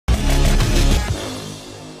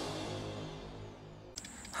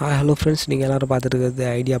Hi hello friends, நீங்கள் எல்லோரும் பார்த்துட்டு இருக்கிறது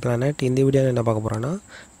ஐடியா பிளானட். இந்த வீடியோவில் என்ன பார்க்க போகிறோன்னா,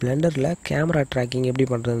 பிளெண்டரில் கேமரா ட்ராக்கிங் எப்படி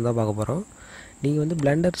பண்ணுறதுன்னு தான் பார்க்க போகிறோம். நீங்கள் வந்து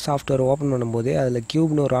பிளெண்டர் சாஃப்ட்வேர் ஓப்பன் பண்ணும்போது அதில்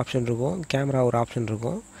க்யூப்னு ஒரு ஆப்ஷன் இருக்கும், கேமரா ஒரு ஆப்ஷன்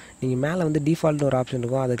இருக்கும். நீங்கள் மேலே வந்து டிஃபால்ட்னு ஒரு ஆப்ஷன்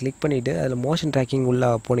இருக்கும், அதை கிளிக் பண்ணிவிட்டு அதில் மோஷன் ட்ராக்கிங்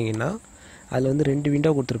உள்ளே போனீங்கன்னா அதில் வந்து 2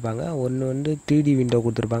 விண்டோ கொடுத்துருப்பாங்க. ஒன்று வந்து 3D விண்டோ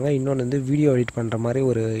கொடுத்துருப்பாங்க, இன்னொன்று வந்து வீடியோ எடிட் பண்ணுற மாதிரி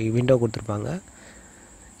ஒரு விண்டோ கொடுத்துருப்பாங்க.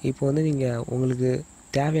 இப்போ வந்து நீங்கள் உங்களுக்கு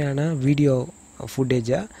தேவையான வீடியோ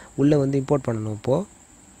ஃபுட்டேஜை உள்ளே வந்து இம்போர்ட் பண்ணணும். இப்போது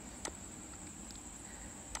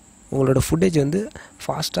உங்களோட ஃபுட்டேஜ் வந்து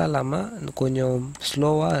ஃபாஸ்ட்டாக இல்லாமல் கொஞ்சம்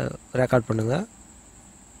ஸ்லோவாக ரெக்கார்ட் பண்ணுங்கள்.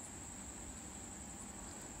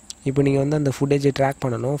 இப்போ நீங்கள் வந்து அந்த ஃபுட்டேஜை ட்ராக்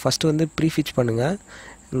பண்ணணும். ஃபஸ்ட்டு வந்து ப்ரீஃபிச் பண்ணுங்கள்.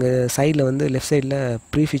 இங்கே சைடில் வந்து லெஃப்ட் சைடில்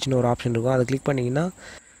ப்ரீஃபிச்னு ஒரு ஆப்ஷன் இருக்கும், அதை கிளிக் பண்ணிங்கன்னா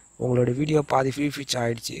உங்களோட வீடியோ பாதி ப்ரீஃபிச்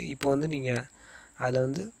ஆகிடுச்சு. இப்போ வந்து நீங்கள் அதில்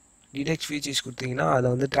வந்து டிடெக்ட் ஃபீச்சர்ஸ் கொடுத்தீங்கன்னா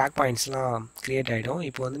அதில் வந்து ட்ராக் பாயிண்ட்ஸ்லாம் க்ரியேட் ஆகிடும்.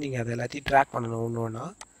 இப்போ வந்து நீங்கள் அதை எல்லாத்தையும் ட்ராக் பண்ணணும். ஒன்று ஒன்றா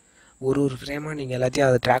ஒரு ஃப்ரேமாக நீங்கள் எல்லாத்தையும்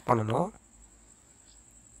அதை ட்ராக் பண்ணணும்.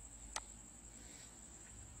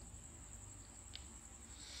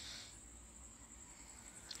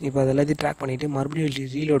 இப்போ அது எல்லாத்தையும் ட்ராக் பண்ணிவிட்டு மறுபடியும்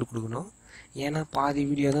ரீலோட் கொடுக்கணும். ஏன்னா பாதி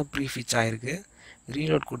வீடியோ தான் ப்ரீஃபிச் ஆகிருக்கு.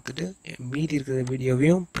 ரீலோட் கொடுத்துட்டு மீதி இருக்கிற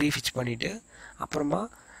வீடியோவையும் ப்ரீஃபிச் பண்ணிவிட்டு அப்புறமா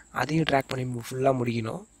அதையும் ட்ராக் பண்ணி ஃபுல்லாக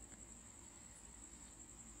முடிக்கணும்.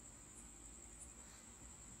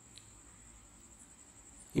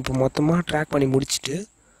 இப்போ மொத்தமாக ட்ராக் பண்ணி முடிச்சுட்டு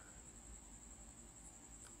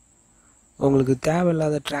உங்களுக்கு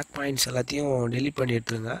தேவையில்லாத ட்ராக் பாயிண்ட்ஸ் எல்லாத்தையும் டெலீட் பண்ணி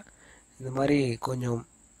எடுத்துருங்க. இந்த மாதிரி கொஞ்சம்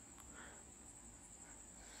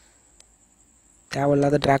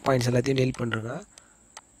தேவையில்லாத ட்ராக் பாயிண்ட்ஸ் எல்லாத்தையும் டெலீட் பண்ணுறங்க.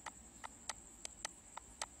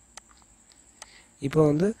 இப்போ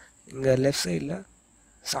வந்து இங்கே லெஃப்ட் சைடில்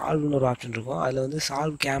சால்வ்னு ஒரு ஆப்ஷன் இருக்கும், அதில் வந்து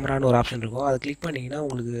சால்வ் கேமரான்னு ஒரு ஆப்ஷன் இருக்கும். அதை கிளிக் பண்ணிங்கன்னா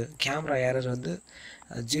உங்களுக்கு கேமரா ஏரர் வந்து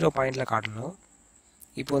 0 பாயிண்டில் காட்டணும்.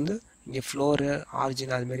 இப்போ வந்து இங்கே ஃப்ளோரு,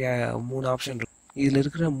 ஆரிஜின் அதுமாரி 3 ஆப்ஷன் இருக்கும். இதில்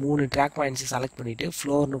இருக்கிற 3 ட்ராக் பாயிண்ட்ஸை செலக்ட் பண்ணிவிட்டு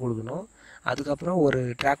ஃப்ளோர்னு கொடுக்கணும். அதுக்கப்புறம் ஒரு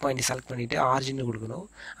ட்ராக் பாயிண்ட்டை செலக்ட் பண்ணிவிட்டு ஆரிஜின்னு கொடுக்கணும்.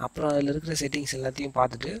 அப்புறம் அதில் இருக்கிற செட்டிங்ஸ் எல்லாத்தையும்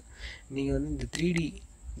பார்த்துட்டு நீங்கள் வந்து இந்த 3D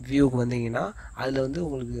வியூவுக்கு வந்தீங்கன்னா அதில் வந்து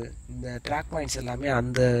உங்களுக்கு இந்த ட்ராக் பாயிண்ட்ஸ் எல்லாமே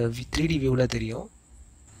அந்த 3D வியூவில் தெரியும்.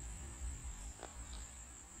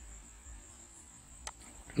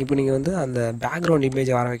 இப்போ நீங்கள் வந்து அந்த பேக்ரவுண்ட்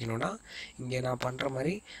இமேஜை வர வைக்கணுன்னா இங்கே நான் பண்ணுற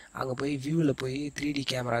மாதிரி அங்கே போய் வியூவில் போய் 3D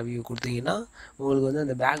கேமரா வியூ கொடுத்தீங்கன்னா உங்களுக்கு வந்து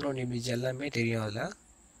அந்த பேக்ரவுண்ட் இமேஜ் எல்லாமே தெரியும் அதில்.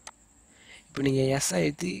 இப்போ நீங்கள் எஸ்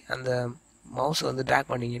அழுத்தி அந்த மவுஸை வந்து ட்ராக்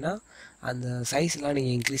பண்ணிங்கன்னா அந்த சைஸ்லாம்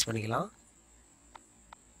நீங்கள் இன்க்ரீஸ் பண்ணிக்கலாம்.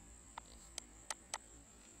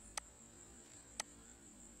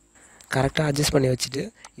 கரெக்டாக அட்ஜஸ்ட் பண்ணி வச்சுட்டு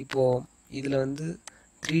இப்போது இதில் வந்து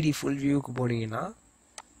 3D ஃபுல் வியூவுக்கு போனீங்கன்னா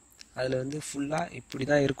அதில் வந்து ஃபுல்லாக இப்படி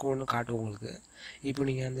தான் இருக்கும்னு காட்டும் உங்களுக்கு. இப்போ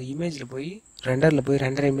நீங்கள் அந்த இமேஜில் போய் ரெண்டரில் போய்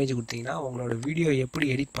ரெண்டரை இமேஜ் கொடுத்தீங்கன்னா உங்களோட வீடியோ எப்படி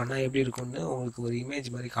எடிட் பண்ணால் எப்படி இருக்கும்னு உங்களுக்கு ஒரு இமேஜ்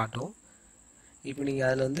மாதிரி காட்டும். இப்போ நீங்கள்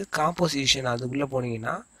அதில் வந்து காம்போசிஷன் அதுக்குள்ளே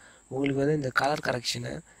போனீங்கன்னா உங்களுக்கு வந்து இந்த கலர்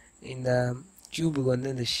கரெக்ஷனு, இந்த க்யூபுக்கு வந்து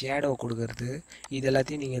இந்த ஷேடோ கொடுக்கறது, இது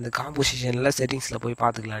எல்லாத்தையும் நீங்கள் இந்த காம்போசிஷனில் செட்டிங்ஸில் போய்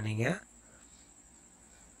பார்த்துக்கலாம். நீங்கள்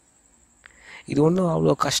இது ஒன்றும்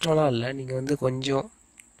அவ்வளோ கஷ்டம்லாம் இல்லை, நீங்கள் வந்து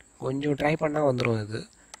கொஞ்சம் ட்ரை பண்ணால் வந்துடும். இது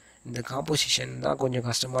இந்த காம்போசிஷன் தான் கொஞ்சம்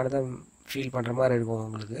கஷ்டமானதாக ஃபீல் பண்ணுற மாதிரி இருக்கும்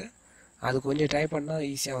உங்களுக்கு. அது கொஞ்சம் ட்ரை பண்ணால்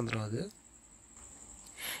ஈஸியாக வந்துடும். அது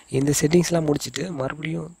இந்த செட்டிங்ஸ்லாம் முடிச்சுட்டு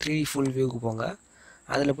மறுபடியும் 3D ஃபுல் வியூவுக்கு போங்க.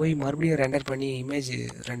 அதில் போய் மறுபடியும் ரெண்டர் பண்ணி இமேஜ்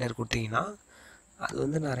ரெண்டர் கொடுத்தீங்கன்னா அது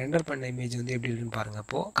வந்து நான் ரெண்டர் பண்ண இமேஜ் வந்து எப்படி இருக்குன்னு பாருங்கள்.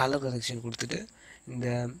 அப்போது கலர் கரெக்ஷன் கொடுத்துட்டு இந்த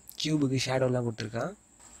க்யூபுக்கு ஷேடோலாம் கொடுத்துருக்கேன்.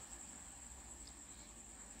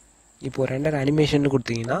 இப்போது ரெண்டர் அனிமேஷன்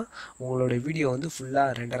கொடுத்தீங்கன்னா உங்களோட வீடியோ வந்து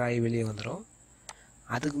ஃபுல்லாக ரெண்டர் ஆகி வெளியே வந்துடும்.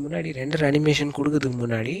 அதுக்கு முன்னாடி ரெண்டர் அனிமேஷன் கொடுக்கறதுக்கு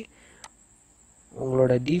முன்னாடி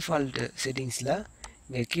உங்களோட டிஃபால்ட்டு செட்டிங்ஸில்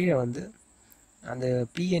இங்கே கீழே வந்து அந்த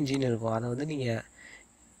பிஎன்ஜின்னு இருக்கும், அதை வந்து நீங்கள்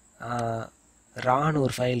ரான்னு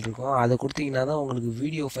ஒரு ஃபைல் இருக்கும், அதை கொடுத்தீங்கன்னா தான் உங்களுக்கு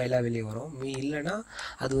வீடியோ ஃபைலாக வெளியே வரும். இல்லைன்னா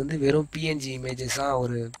அது வந்து வெறும் பிஎன்ஜி இமேஜஸாக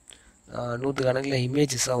ஒரு 100 கணக்கில்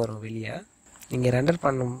இமேஜஸாக வரும் வெளியே. நீங்கள் ரெண்டர்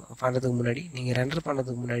பண்ணுறதுக்கு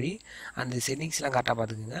முன்னாடி அந்த செட்டிங்ஸ்லாம் கரெக்டாக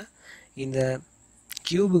பார்த்துக்குங்க. இந்த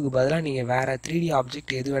க்யூபுக்கு பதிலாக நீங்கள் வேறு 3D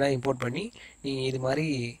ஆப்ஜெக்ட் எது வேணால் இம்போர்ட் பண்ணி நீங்கள் இது மாதிரி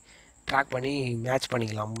ட்ராக் பண்ணி மேட்ச்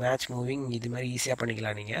பண்ணிக்கலாம். மேட்ச் மூவிங் இது மாதிரி ஈஸியாக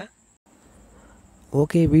பண்ணிக்கலாம் நீங்கள்.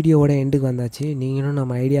 ஓகே, வீடியோவோட எண்டுக்கு வந்தாச்சு. நீங்களும்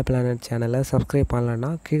நம்ம ஐடியா பிளானட் சேனலை சப்ஸ்கிரைப் பண்ணலன்னா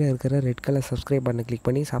கீழே இருக்கிற ரெட் கலர் சப்ஸ்கிரைப் பண்ணி கிளிக்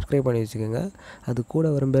பண்ணி சப்ஸ்கிரைப் பண்ணி வச்சுக்கோங்க. அது கூட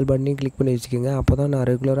வரும் பெல் பட்டனையும் கிளிக் பண்ணி வச்சுக்கோங்க. அப்போ தான் நான்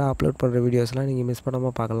ரெகுலராக அப்லோட் பண்ணுற வீடியோஸ்லாம் நீங்கள் மிஸ்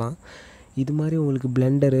பண்ணாமல் பார்க்கலாம். இது மாதிரி உங்களுக்கு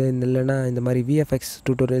பிளெண்டரு இல்லைன்னா இந்த மாதிரி விஎஃப்எக்ஸ்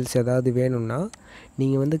டியூட்டோரியல்ஸ் ஏதாவது வேணும்னா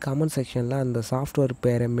நீங்கள் வந்து கமெண்ட் செக்ஷனில் அந்த சாஃப்ட்வேர்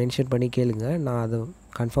பேரை மென்ஷன் பண்ணி கேளுங்க, நான் அது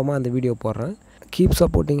கன்ஃபார்மாக அந்த வீடியோ போடுறேன். Keep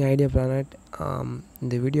supporting idea planet.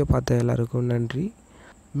 இந்த வீடியோ பார்த்த எல்லாருக்கும் நன்றி.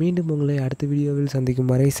 மீண்டும் உங்களை அடுத்த வீடியோவில்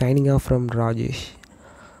சந்திக்கும் வரை signing off from Rajesh.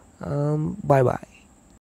 Bye bye.